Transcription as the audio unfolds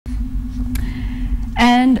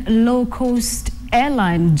Kenyan low-cost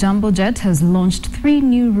airline Jambo Jet has launched 3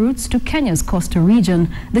 new routes to Kenya's coastal region.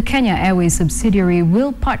 The Kenya Airways subsidiary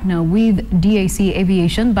will partner with DAC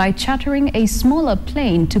Aviation by chartering a smaller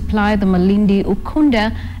plane to ply the Malindi,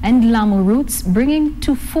 Ukunda and Lamu routes, bringing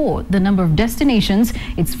to 4 the number of destinations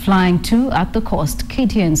it's flying to at the coast.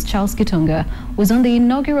 KTN's Charles Gitonga was on the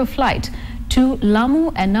inaugural flight to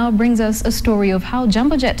Lamu and now brings us a story of how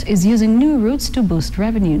Jambo Jet is using new routes to boost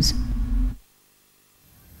revenues.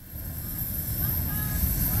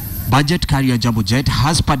 Budget carrier Jambo Jet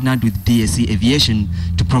has partnered with DAC Aviation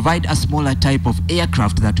to provide a smaller type of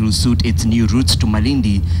aircraft that will suit its new routes to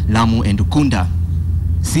Malindi, Lamu and Ukunda.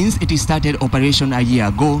 Since it started operation a year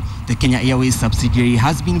ago, the Kenya Airways subsidiary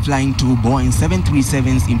has been flying 2 Boeing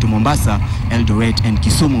 737s into Mombasa, Eldoret and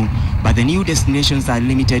Kisumu, but the new destinations are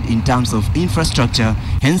limited in terms of infrastructure,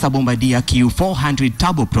 hence a Bombardier Q400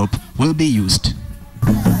 turboprop will be used.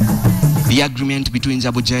 The agreement between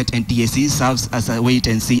Jambo Jet and DAC serves as a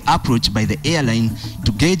wait-and-see approach by the airline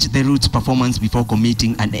to gauge the route's performance before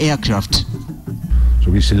committing an aircraft.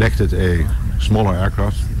 So we selected a smaller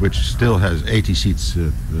aircraft, which still has 80 seats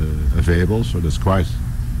available, so that's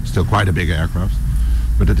still quite a big aircraft,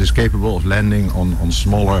 but it is capable of landing on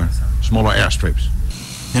smaller airstrips.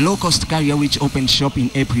 The low-cost carrier, which opened shop in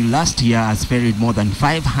April last year, has ferried more than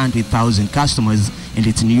 500,000 customers, and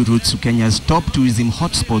its new routes to Kenya's top tourism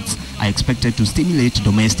hotspots are expected to stimulate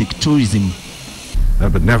domestic tourism.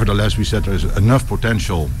 But nevertheless, we said there's enough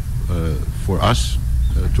potential for us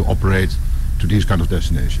to operate to these kind of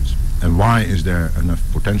destinations. And why is there enough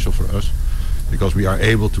potential for us? Because we are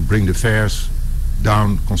able to bring the fares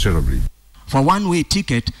down considerably. For one-way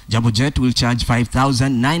ticket, Jambo Jet will charge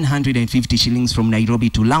 5,950 shillings from Nairobi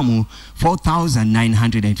to Lamu,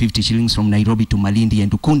 4,950 shillings from Nairobi to Malindi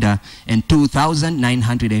and Ukunda, and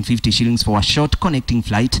 2,950 shillings for a short connecting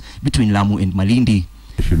flight between Lamu and Malindi.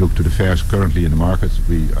 If you look to the fares currently in the market,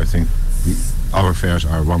 I think our fares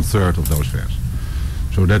are 1/3 of those fares.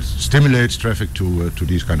 So that stimulates traffic to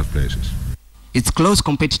these kind of places. Its close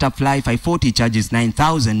competitor Fly 540 charges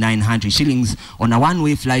 9,900 shillings on a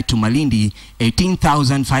one-way flight to Malindi,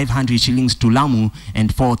 18,500 shillings to Lamu,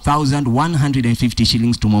 and 4,150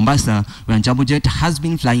 shillings to Mombasa, where Jambo Jet has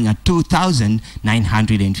been flying at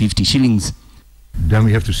 2,950 shillings. Then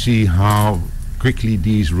we have to see how quickly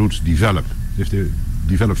these routes develop. If they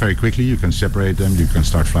develop very quickly, you can separate them, you can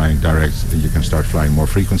start flying direct, and you can start flying more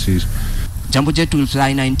frequencies. Jambo Jet will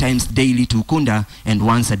fly 9 times daily to Ukunda and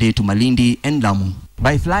once a day to Malindi and Lamu.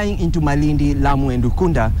 By flying into Malindi, Lamu and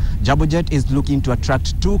Ukunda, Jambo Jet is looking to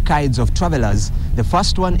attract 2 kinds of travelers. The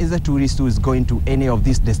first one is a tourist who is going to any of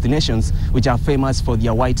these destinations, which are famous for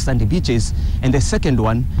their white sandy beaches. And the second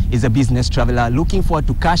one is a business traveler looking forward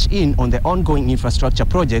to cash in on the ongoing infrastructure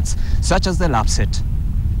projects, such as the LAPSET.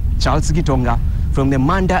 Charles Gitonga from the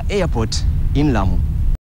Manda Airport in Lamu.